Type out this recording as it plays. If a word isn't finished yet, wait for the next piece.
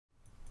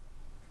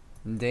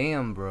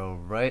Damn, bro,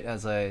 right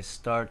as I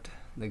start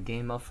the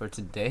game up for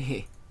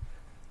today.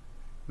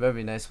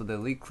 Very nice with the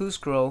elite clue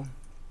scroll.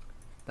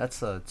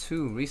 That's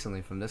 2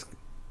 recently from this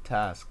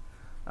task.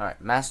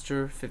 Alright,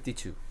 Master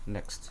 52,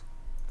 next.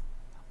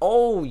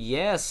 Oh,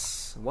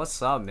 yes!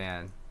 What's up,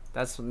 man?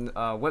 That's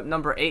whip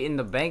number 8 in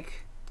the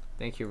bank.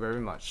 Thank you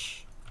very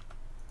much.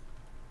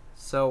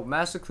 So,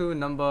 Master Clue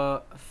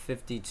number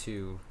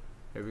 52.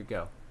 Here we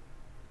go.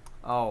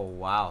 Oh,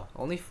 wow.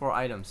 Only 4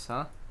 items,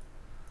 huh?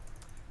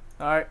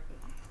 Alright.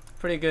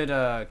 Pretty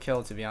good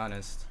kill, to be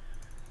honest.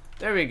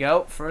 There we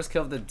go. First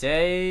kill of the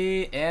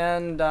day.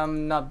 And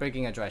I'm not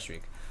breaking a dry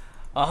streak.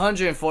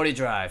 140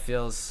 dry.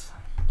 Feels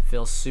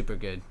super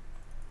good.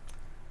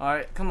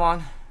 Alright, come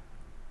on.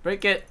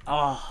 Break it.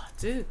 Oh,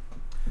 dude.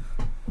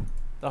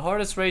 The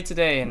hardest raid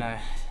today, and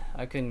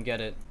I couldn't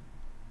get it.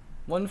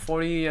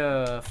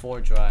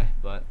 144 dry,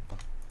 but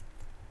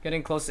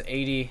getting close to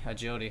 80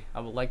 agility. I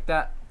would like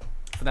that.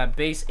 For that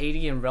base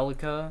 80 in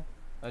Relica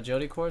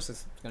agility course,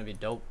 it's gonna be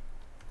dope.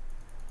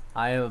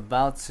 I am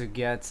about to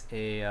get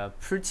a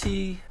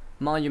pretty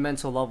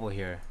monumental level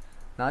here.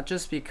 Not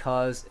just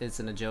because it's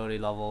an agility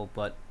level,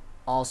 but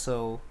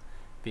also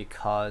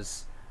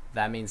because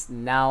that means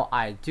now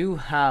I do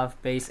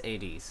have base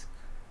 80s.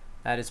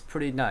 That is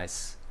pretty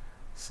nice.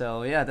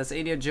 So yeah, that's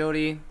 80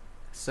 agility.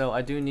 So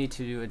I do need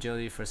to do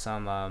agility for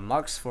some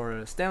marks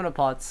for stamina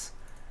pots.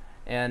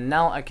 And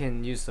now I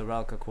can use the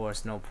Relica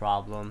course, no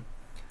problem.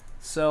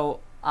 So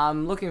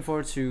I'm looking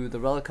forward to the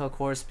Relica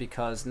course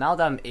because now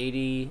that I'm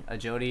 80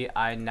 agility,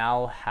 I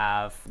now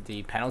have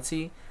the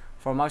penalty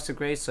for marks of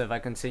grace. So if I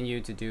continue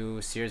to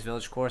do Sears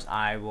Village course,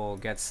 I will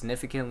get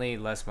significantly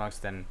less marks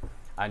than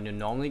I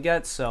normally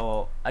get.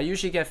 So I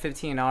usually get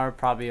 15 an hour.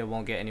 Probably I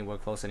won't get anywhere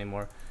close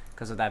anymore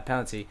because of that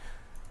penalty.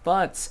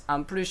 But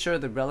I'm pretty sure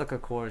the Relica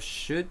course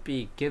should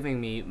be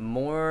giving me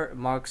more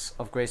marks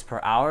of grace per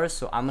hour.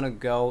 So I'm gonna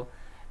go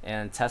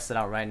and test it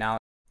out right now.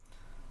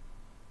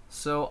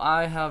 So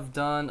I have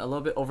done a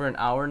little bit over an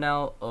hour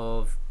now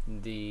of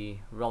the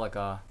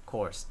Relica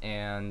course,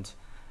 and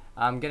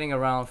I'm getting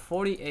around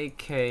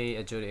 48k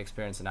agility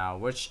experience an hour,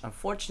 which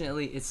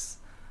unfortunately it's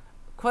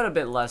quite a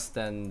bit less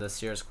than the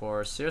Sears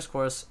course. Sears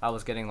course I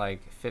was getting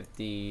like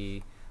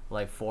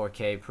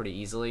 4k pretty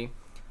easily,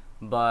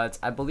 but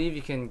I believe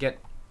you can get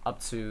up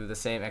to the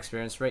same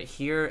experience rate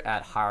here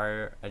at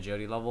higher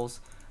agility levels,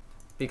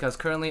 because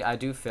currently I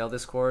do fail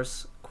this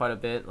course quite a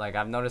bit. Like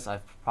I've noticed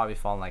I've probably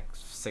fallen like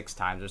 6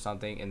 times or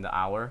something in the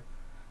hour.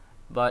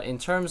 But in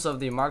terms of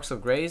the marks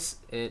of grace,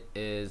 it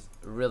is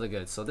really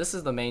good. So this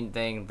is the main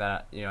thing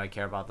that I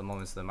care about the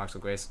moment, is the marks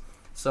of grace.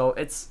 So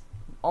it's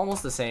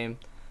almost the same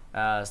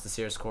as the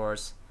Sears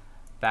course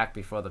back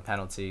before the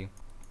penalty.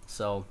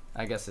 So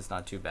I guess it's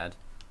not too bad.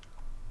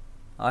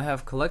 I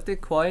have collected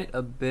quite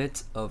a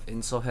bit of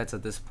insult heads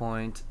at this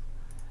point,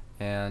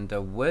 and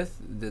with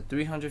the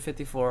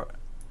 354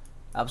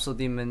 Absolute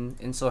Demon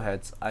insult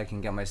heads, I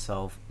can get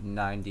myself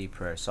 90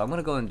 prayers. So I'm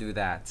gonna go and do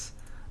that.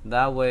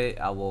 That way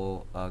I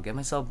will get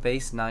myself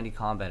base 90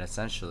 combat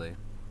essentially.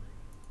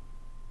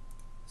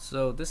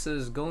 So this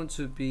is going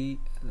to be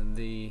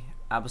the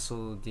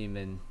Absolute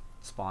Demon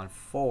spawn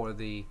for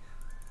the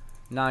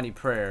 90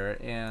 prayer,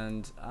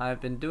 and I've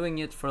been doing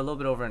it for a little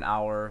bit over an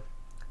hour.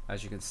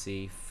 As you can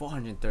see,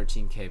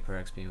 413k per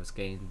XP was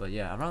gained, but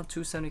yeah, around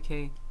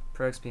 270k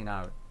per XP an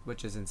hour,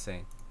 which is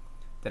insane.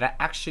 Did I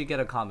actually get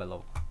a combat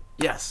level?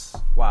 Yes!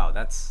 Wow,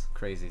 that's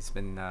crazy. It's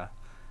been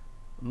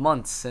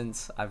months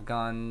since I've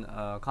gone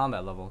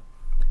combat level.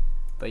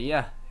 But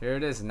yeah, here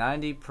it is,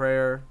 90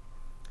 prayer,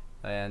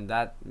 and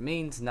that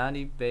means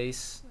 90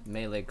 base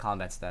melee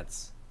combat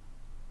stats.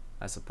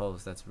 I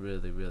suppose that's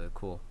really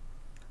cool.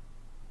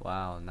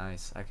 Wow,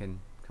 nice. I can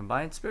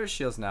combine spirit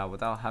shields now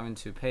without having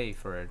to pay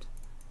for it,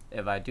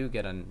 if I do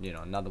get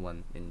another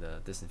one in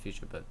the distant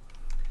future. But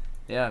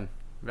yeah,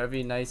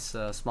 very nice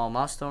small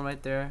milestone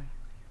right there.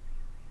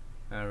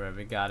 Alright,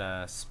 we got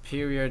a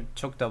superior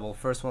choke double,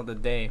 first one of the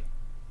day.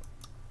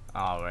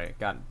 Alright,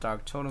 got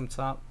dark totem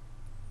top.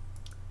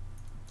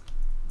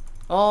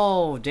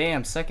 Oh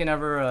damn, second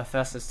ever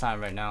fastest time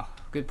right now.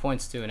 Good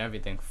points too and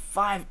everything.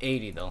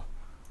 580 though.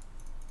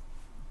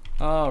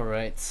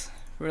 Alright,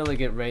 really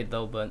good raid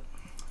though, but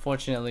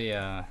fortunately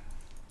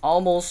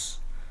almost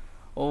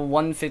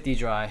 150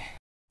 dry.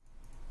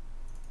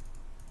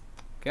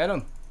 Get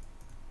him.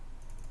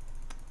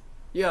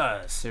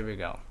 Yes, here we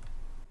go.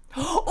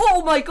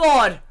 Oh my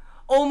god!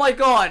 Oh my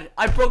god!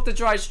 I broke the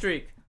dry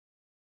streak.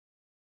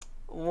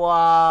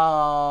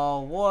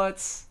 Wow,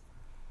 what?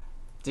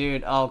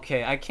 Dude,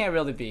 okay, I can't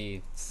really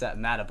be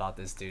mad about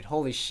this, dude.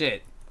 Holy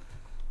shit.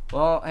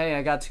 Well, hey,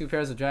 I got 2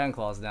 pairs of Dragon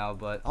Claws now,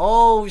 but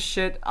oh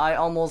shit, I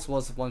almost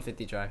was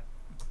 150 dry.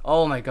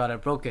 Oh my god, I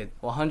broke it.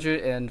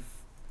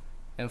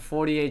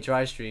 148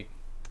 dry streak.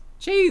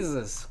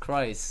 Jesus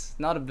Christ.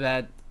 Not a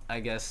bad, I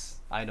guess,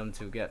 item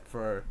to get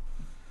for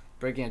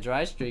breaking a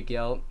dry streak,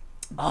 yo.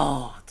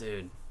 Oh,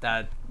 dude,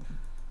 that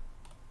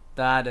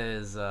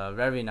is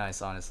very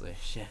nice, honestly.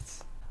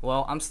 Shit.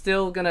 Well, I'm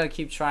still gonna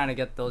keep trying to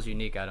get those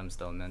unique items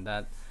though, man.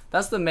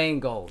 That's the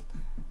main goal.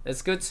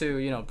 It's good to,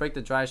 you know, break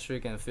the dry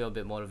streak and feel a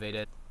bit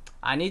motivated.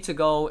 I need to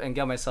go and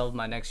get myself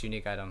my next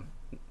unique item.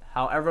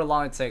 However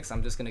long it takes,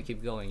 I'm just gonna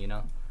keep going, you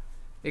know.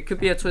 It could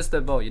be a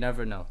twisted bow, you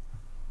never know.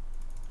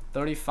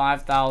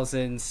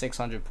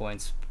 35,600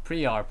 points,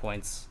 pre-R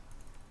points.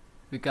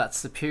 We got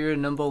superior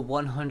number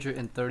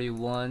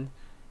 131,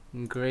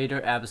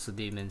 greater abyssal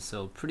demon,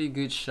 so pretty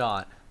good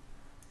shot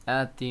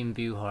at the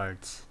imbue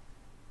heart.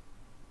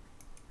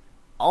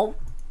 Oh,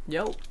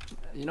 yo,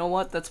 you know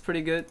what? That's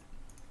pretty good.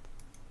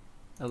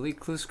 Elite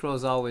clue scroll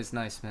is always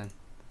nice, man.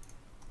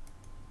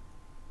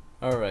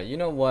 Alright, you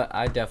know what?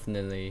 I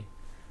definitely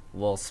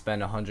will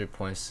spend 100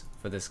 points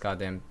for this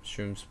goddamn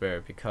shroom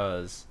spare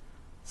because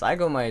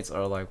zygomites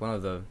are like one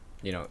of the,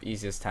 you know,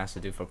 easiest tasks to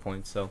do for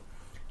points, so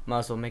might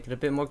as well make it a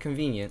bit more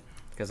convenient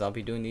because I'll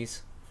be doing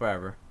these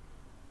forever.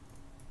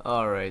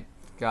 Alright,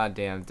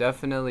 goddamn,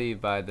 definitely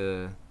by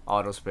the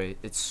auto spray.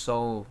 It's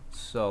so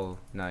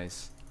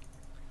nice.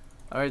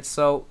 Alright,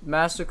 so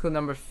master clue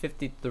number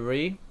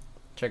 53.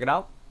 Check it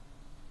out.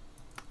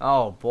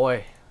 Oh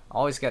boy,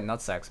 always get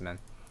nutsacks, man.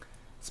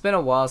 It's been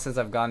a while since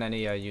I've gotten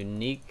any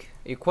unique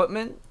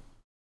equipment.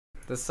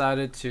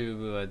 Decided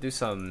to do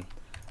some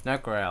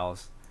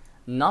necrals.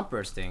 Not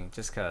bursting,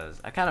 just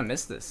cause I kind of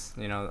miss this.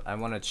 You know, I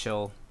want to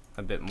chill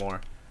a bit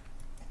more.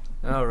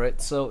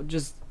 Alright, so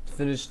just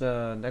finished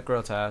the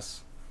necral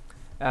task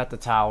at the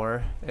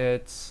tower.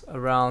 It's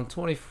around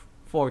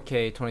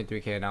 24k,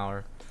 23k an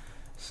hour.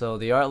 So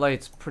the art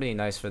light's pretty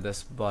nice for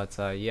this, but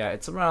yeah,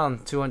 it's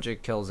around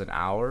 200 kills an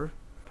hour.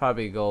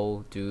 Probably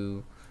go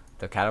do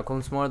the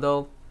catacombs more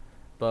though.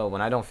 But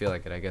when I don't feel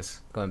like it, I guess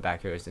going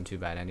back here isn't too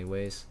bad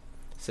anyways,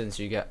 since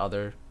you get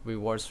other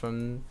rewards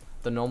from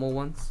the normal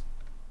ones.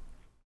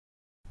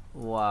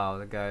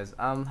 Wow, guys,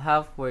 I'm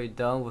halfway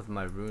done with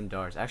my rune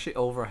darts. Actually,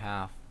 over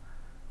half.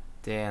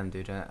 Damn,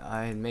 dude,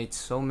 I made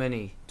so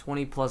many,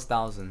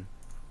 20,000+,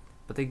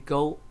 but they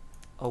go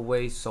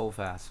away so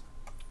fast.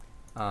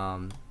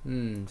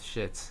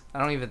 Shit. I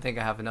don't even think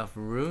I have enough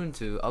rune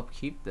to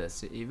upkeep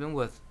this, even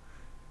with.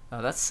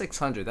 That's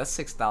 600. That's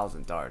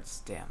 6,000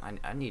 darts. Damn,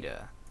 I need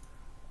to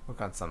work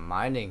on some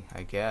mining,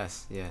 I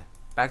guess. Yeah,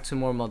 back to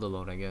more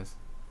motherload, I guess.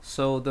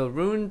 So the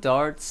rune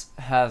darts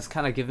has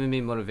kind of given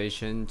me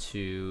motivation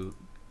to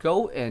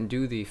go and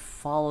do the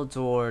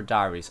Follower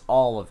diaries,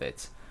 all of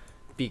it,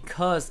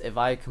 because if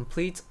I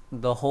complete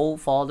the whole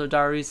Follower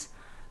diaries,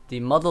 the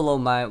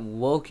motherload mine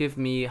will give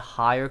me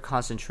higher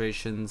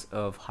concentrations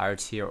of higher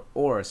tier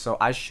ores. So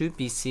I should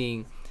be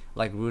seeing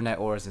like runite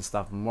ores and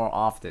stuff more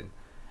often,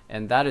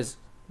 and that is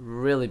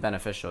really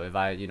beneficial if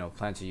I, you know,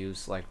 plan to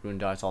use like rune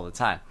darts all the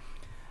time.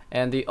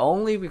 And the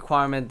only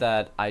requirement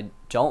that I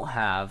don't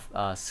have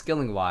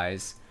skilling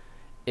wise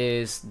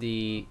is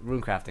the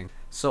rune crafting.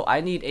 So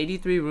I need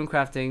 83 rune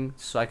crafting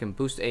so I can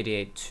boost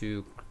 88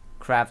 to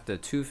craft the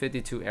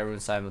 252 air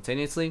runes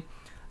simultaneously.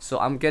 So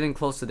I'm getting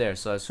close to there.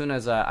 So as soon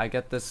as I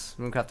get this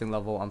rune crafting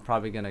level, I'm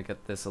probably gonna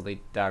get this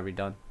elite diary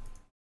done.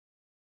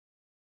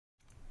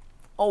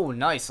 Oh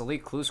nice,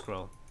 elite clue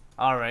scroll.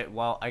 Alright,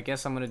 well I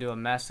guess I'm gonna do a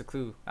master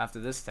clue after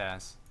this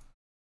task.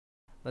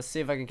 Let's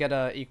see if I can get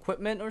a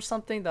equipment or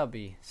something. That'd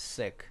be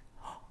sick.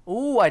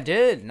 Ooh, I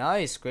did.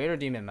 Nice, greater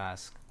demon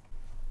mask.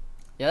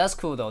 Yeah, that's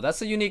cool though.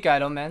 That's a unique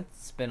item, man.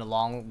 It's been a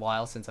long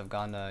while since I've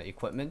gotten an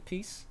equipment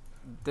piece.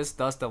 This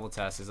dust devil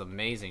test is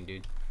amazing,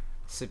 dude.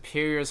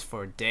 Superiors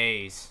for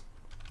days.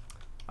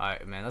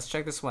 Alright, man, let's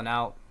check this one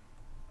out.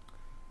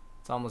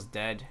 It's almost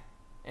dead.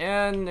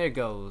 And there it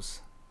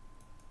goes.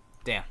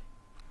 Damn.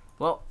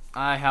 Well,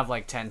 I have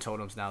like 10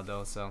 totems now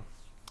though, so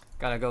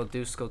gotta go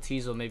do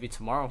Scotizo maybe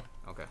tomorrow.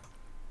 Okay.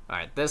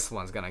 Alright, this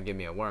one's gonna give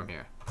me a worm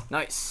here.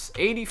 Nice.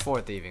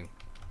 84 thieving.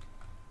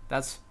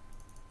 That's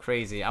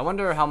crazy. I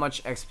wonder how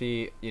much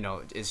XP, you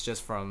know, is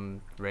just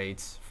from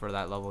raids for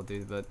that level,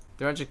 dude. But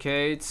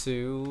 300k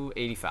to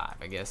 85,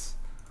 I guess.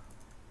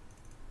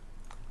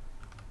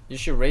 You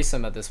should race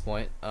him at this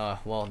point.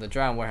 Well, the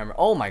Dragon Warhammer.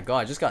 Oh my god,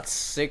 I just got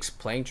 6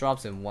 plank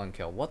drops in 1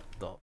 kill. What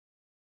the?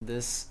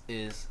 This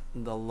is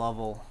the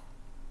level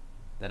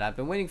that I've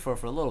been waiting for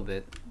a little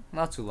bit.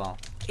 Not too long.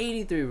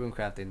 83 rune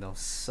crafting though.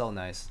 So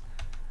nice.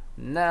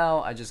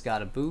 Now I just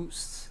got a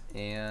boost.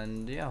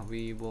 And yeah,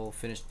 we will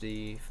finish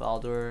the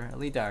Follower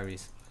Elite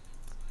Diaries.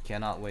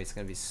 Cannot wait. It's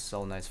going to be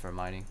so nice for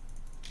mining.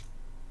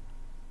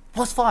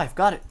 +5.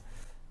 Got it.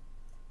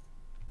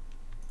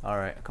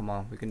 Alright, come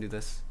on. We can do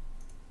this.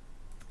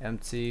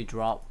 Empty,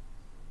 drop,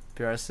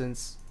 pure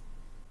essence.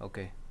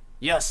 Okay.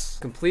 Yes!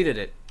 Completed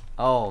it.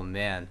 Oh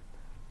man.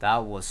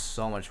 That was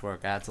so much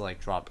work. I had to like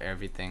drop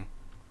everything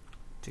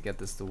to get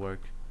this to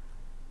work.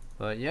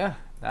 But yeah,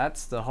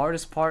 that's the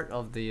hardest part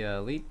of the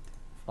Elite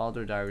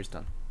Follower Diaries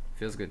done.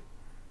 Feels good.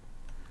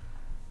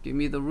 Give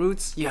me the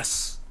roots.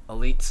 Yes!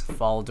 Elite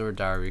Follower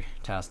Diary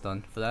task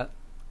done for that.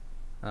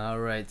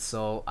 Alright,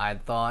 so I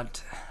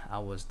thought I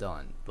was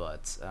done,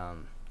 but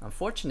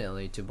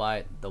unfortunately, to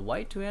buy the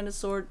white two-handed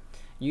sword,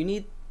 you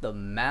need the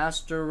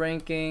master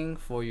ranking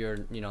for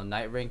your, you know,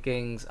 knight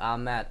rankings.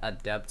 I'm at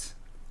adept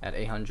at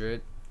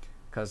 800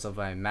 because of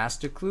my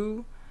master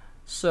clue.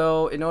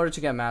 So in order to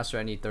get master,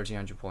 I need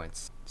 1300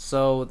 points.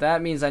 So that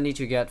means I need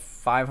to get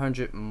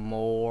 500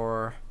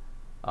 more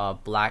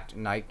Black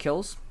Knight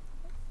kills.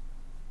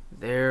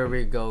 There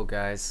we go,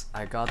 guys.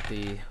 I got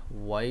the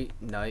White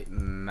Knight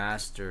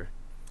Master.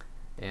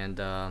 And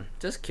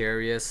just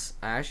curious,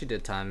 I actually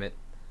did time it.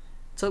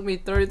 It took me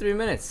 33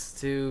 minutes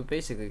to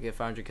basically get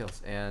 500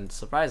 kills. And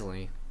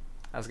surprisingly,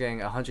 I was getting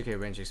 100k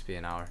range XP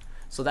an hour.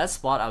 So that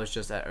spot I was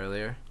just at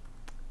earlier,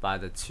 by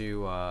the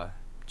two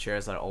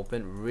chairs that are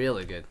open,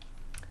 really good.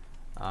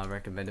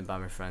 Recommended by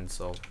my friends,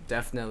 so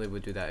definitely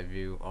would do that if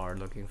you are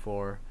looking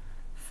for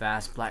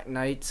fast Black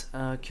Knight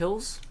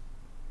kills.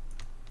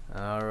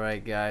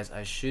 Alright guys,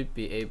 I should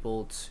be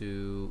able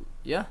to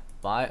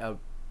buy a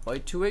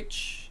white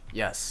 2H.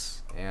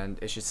 Yes, and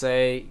it should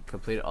say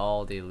complete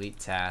all the elite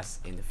tasks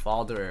in the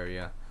folder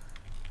area.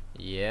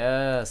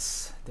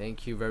 Yes,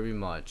 thank you very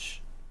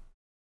much.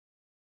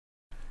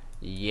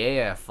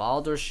 Yeah,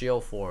 folder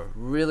shield 4,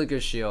 really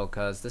good shield,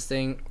 because this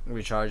thing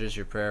recharges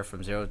your prayer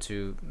from 0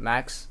 to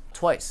max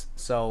twice.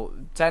 So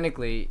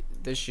technically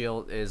this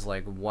shield is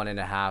like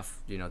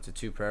 1.5 to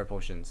 2 prayer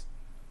potions,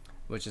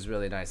 which is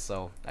really nice.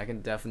 So I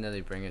can definitely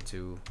bring it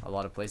to a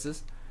lot of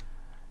places.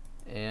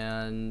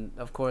 And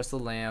of course the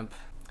lamp,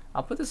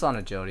 I'll put this on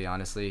agility.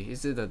 Honestly,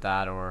 it's either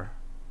that or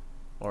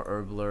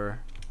Herbler,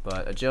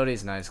 but agility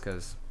is nice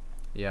because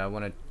I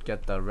want to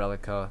get the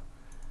Relica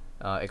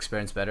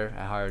experience better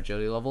at higher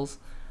agility levels.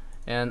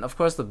 And of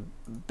course the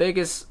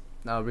biggest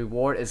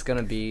reward is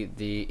gonna be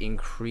the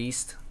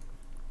increased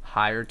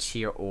higher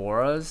tier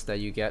auras that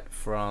you get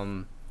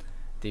from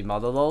the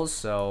Motherlodes.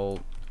 So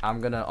I'm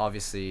gonna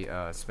obviously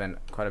spend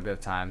quite a bit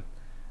of time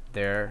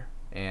there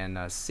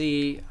and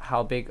see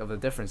how big of a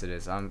difference it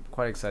is. I'm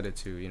quite excited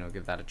to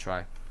give that a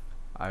try.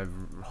 I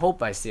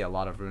hope I see a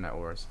lot of Runite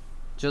auras.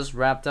 Just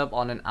wrapped up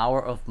on an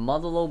hour of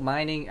Motherlode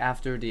mining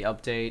after the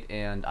update,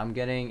 and I'm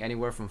getting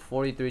anywhere from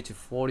 43 to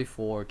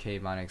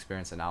 44k mining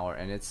experience an hour,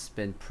 and it's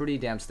been pretty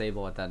damn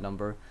stable at that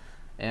number.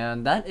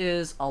 And that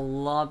is a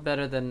lot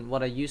better than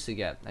what I used to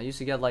get. I used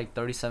to get like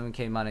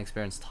 37k mining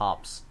experience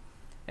tops,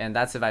 and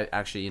that's if I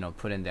actually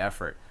put in the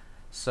effort.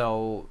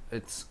 So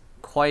it's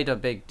quite a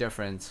big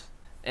difference.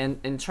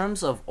 And in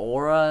terms of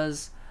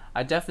auras,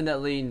 I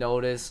definitely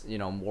notice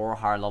more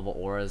higher level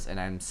auras, and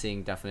I'm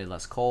seeing definitely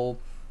less coal.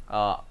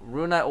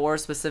 Runite ore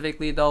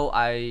specifically though,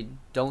 I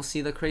don't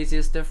see the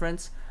craziest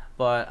difference,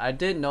 but I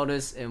did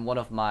notice in one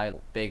of my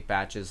big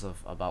batches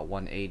of about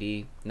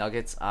 180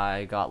 nuggets,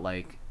 I got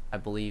like, I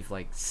believe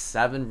like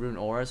 7 rune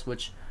auras,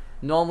 which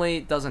normally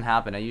doesn't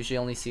happen. I usually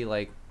only see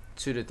like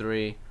 2 to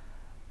 3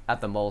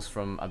 at the most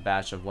from a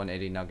batch of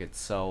 180 nuggets.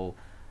 So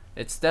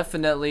it's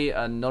definitely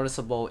a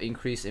noticeable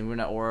increase in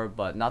runite ore,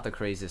 but not the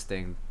craziest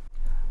thing.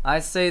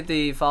 I'd say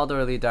the Folder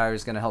Elite Diary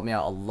is going to help me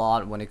out a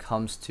lot when it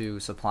comes to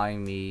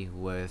supplying me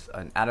with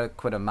an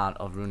adequate amount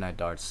of Runite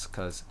Darts,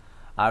 because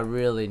I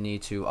really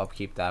need to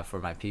upkeep that for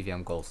my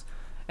PVM goals.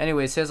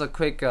 Anyways, here's a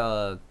quick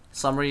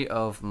summary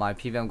of my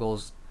PVM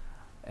goals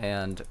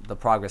and the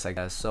progress, I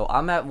guess. So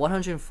I'm at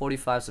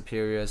 145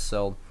 superiors,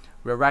 so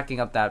we're racking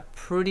up that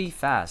pretty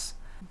fast.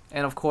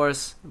 And of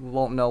course, we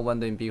won't know when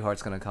the MB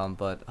Heart's going to come,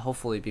 but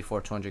hopefully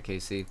before 200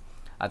 KC.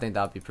 I think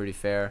that would be pretty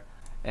fair.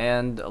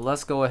 And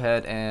let's go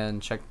ahead and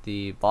check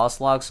the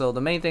boss log. So the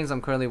main things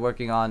I'm currently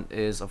working on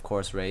is of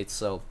course raids.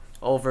 So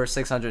over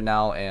 600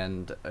 now,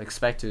 and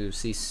expect to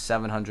see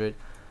 700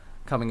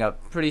 coming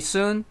up pretty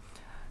soon.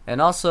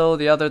 And also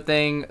the other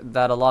thing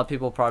that a lot of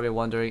people probably are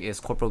wondering is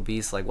Corporal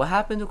Beast. Like, what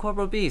happened to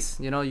Corporal Beast?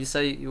 You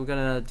say you were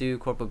gonna do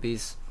Corporal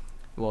Beast.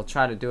 Well,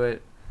 try to do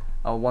it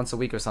once a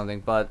week or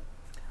something, but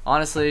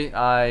honestly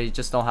I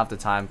just don't have the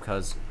time,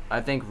 because I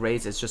think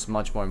raids is just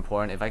much more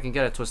important. If I can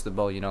get a Twisted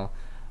Bow,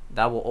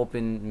 that will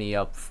open me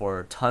up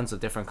for tons of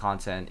different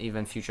content,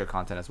 even future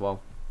content as well.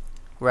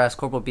 Whereas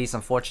Corporal Beast,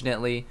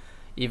 unfortunately,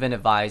 even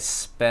if I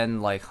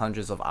spend like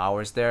hundreds of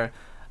hours there,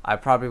 I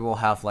probably will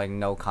have like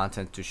no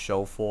content to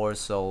show for.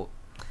 So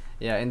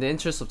yeah, in the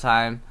interest of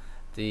time,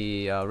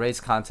 the raids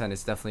content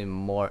is definitely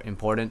more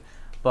important.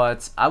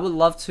 But I would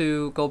love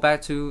to go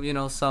back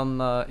to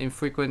some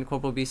infrequent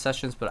Corporal Beast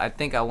sessions, but I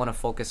think I want to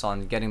focus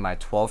on getting my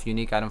 12th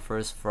unique item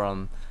first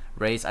from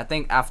raids. I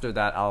think after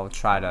that I'll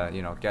try to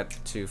get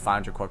to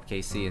 500 Corp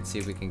KC and see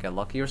if we can get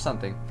lucky or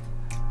something.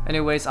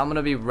 Anyways, I'm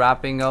gonna be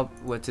wrapping up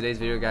with today's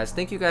video, guys.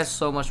 Thank you guys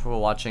so much for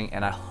watching,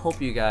 and I hope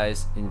you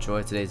guys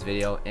enjoyed today's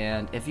video.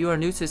 And if you are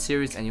new to the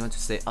series and you want to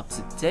stay up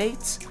to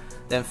date,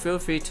 then feel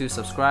free to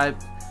subscribe,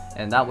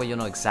 and that way you'll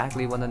know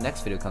exactly when the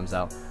next video comes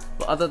out.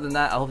 But other than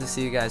that, I hope to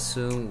see you guys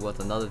soon with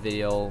another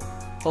video,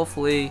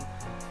 hopefully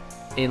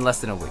in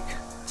less than a week.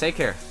 Take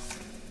care.